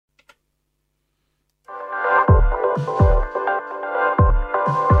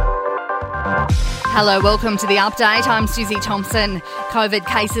Hello, welcome to the update. I'm Susie Thompson. COVID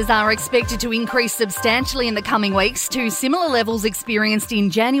cases are expected to increase substantially in the coming weeks to similar levels experienced in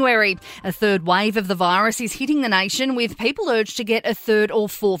January. A third wave of the virus is hitting the nation, with people urged to get a third or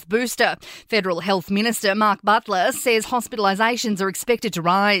fourth booster. Federal Health Minister Mark Butler says hospitalisations are expected to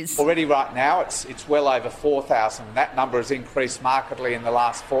rise. Already right now it's well over 4,000. That number has increased markedly in the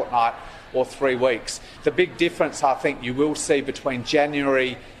last fortnight or 3 weeks. The big difference I think you will see between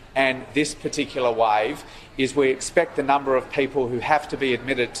January and this particular wave is we expect the number of people who have to be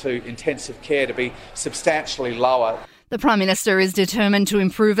admitted to intensive care to be substantially lower. The Prime Minister is determined to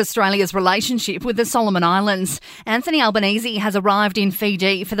improve Australia's relationship with the Solomon Islands. Anthony Albanese has arrived in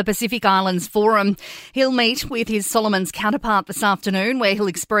Fiji for the Pacific Islands Forum. He'll meet with his Solomons counterpart this afternoon, where he'll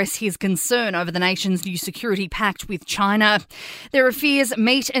express his concern over the nation's new security pact with China. There are fears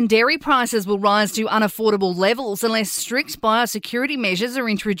meat and dairy prices will rise to unaffordable levels unless strict biosecurity measures are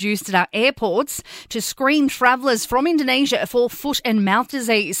introduced at our airports to screen travellers from Indonesia for foot and mouth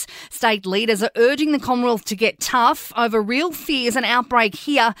disease. State leaders are urging the Commonwealth to get tough over real fears an outbreak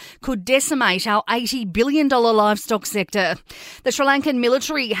here could decimate our $80 billion livestock sector. The Sri Lankan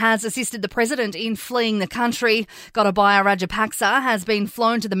military has assisted the president in fleeing the country. Gotabaya Rajapaksa has been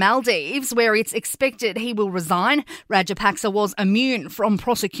flown to the Maldives, where it's expected he will resign. Rajapaksa was immune from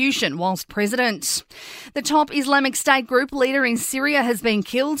prosecution whilst president. The top Islamic State group leader in Syria has been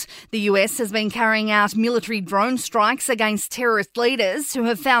killed. The US has been carrying out military drone strikes against terrorist leaders who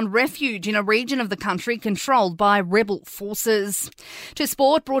have found refuge in a region of the country controlled by rebel forces. To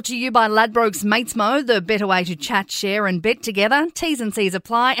sport, brought to you by Ladbrokes Matesmo, the better way to chat, share and bet together. T's and C's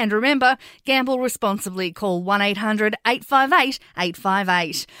apply, and remember, gamble responsibly. Call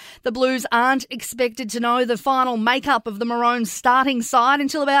 1-800-858-858. The Blues aren't expected to know the final makeup of the Maroons starting side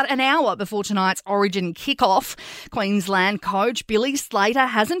until about an hour before tonight's Origin kick-off. Queensland coach Billy Slater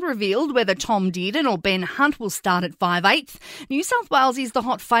hasn't revealed whether Tom Dearden or Ben Hunt will start at 5/8. New South Wales is the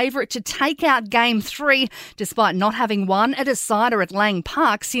hot favourite to take out Game 3, despite not having won a decider at Lang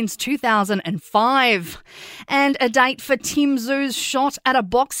Park since 2005. And a date for Tim Tszyu's shot at a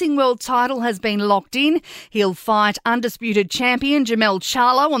boxing world title has been locked in. He'll fight undisputed champion Jamel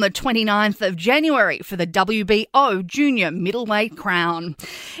Charlo on the 29th of January for the WBO junior middleweight crown.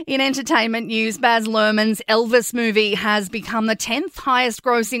 In entertainment news, Baz Luhrmann's Elvis movie has become the 10th highest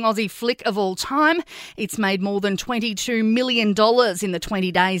grossing Aussie flick of all time. It's made more than $22 million in the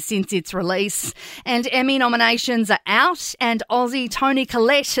 20 days since its release. And Emmy nominations are out, and Aussie Toni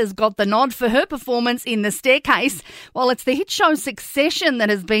Collette has got the nod for her performance in The Staircase, while it's the hit show Succession that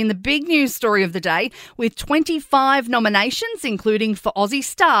has been the big news story of the day, with 25 nominations, including for Aussie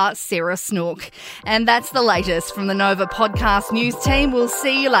star Sarah Snook. And that's the latest from the Nova Podcast News team. We'll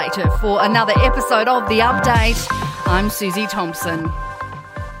see you later for another episode of The Update. I'm Susie Thompson.